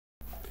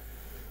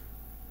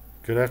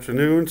Good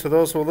afternoon to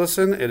those who will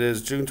listen. It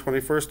is June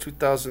 21st,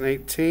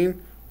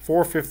 2018,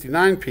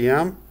 4:59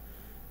 p.m.,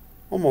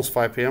 almost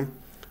 5 p.m.,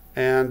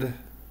 and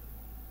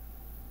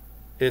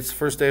it's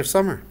first day of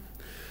summer.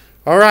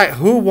 All right,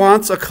 who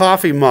wants a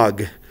coffee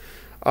mug?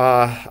 When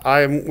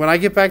I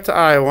get back to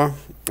Iowa,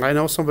 I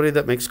know somebody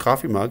that makes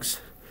coffee mugs,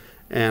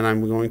 and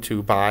I'm going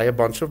to buy a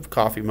bunch of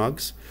coffee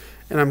mugs,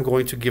 and I'm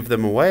going to give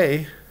them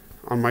away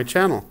on my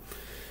channel.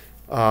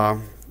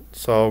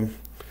 So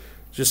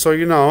just so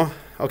you know,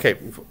 okay,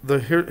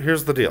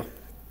 here's the deal.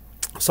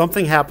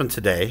 Something happened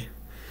today,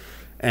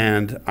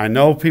 and I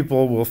know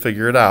people will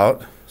figure it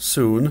out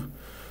soon,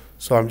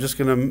 so I'm just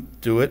going to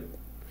do it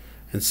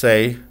and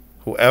say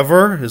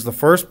whoever is the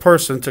first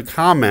person to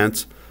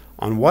comment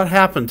on what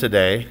happened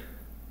today,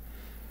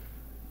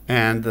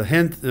 and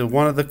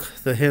one of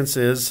the hints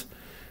is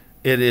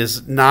it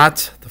is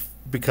not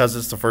because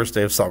it's the first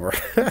day of summer.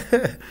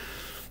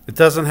 It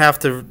doesn't have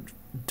to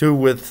do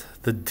with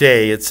the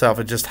day itself.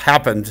 It just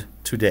happened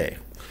today.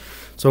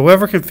 So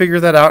whoever can figure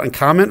that out and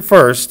comment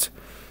first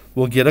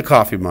will get a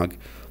coffee mug.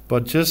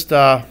 But just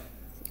and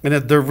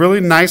they're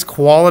really nice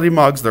quality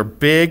mugs. They're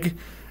big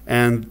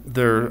and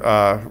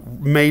they're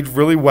made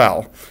really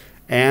well.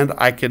 And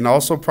I can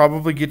also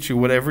probably get you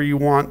whatever you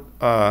want,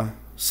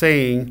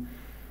 saying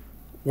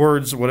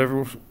words,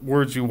 whatever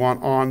words you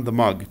want on the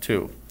mug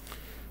too.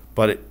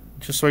 But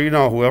just so you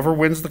know, whoever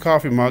wins the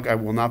coffee mug, I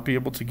will not be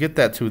able to get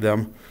that to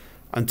them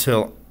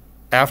until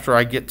after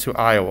I get to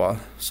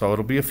Iowa. So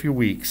it'll be a few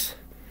weeks.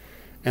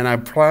 And I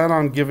plan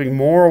on giving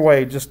more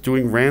away, just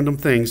doing random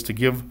things to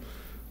give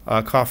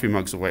coffee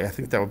mugs away. I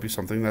think that would be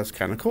something that's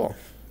kind of cool.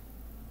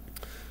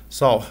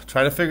 So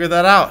try to figure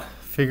that out.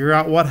 Figure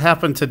out what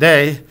happened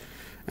today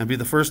and be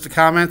the first to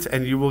comment,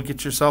 and you will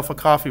get yourself a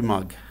coffee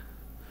mug.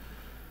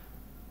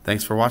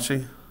 Thanks for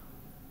watching.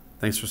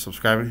 Thanks for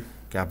subscribing.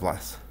 God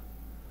bless.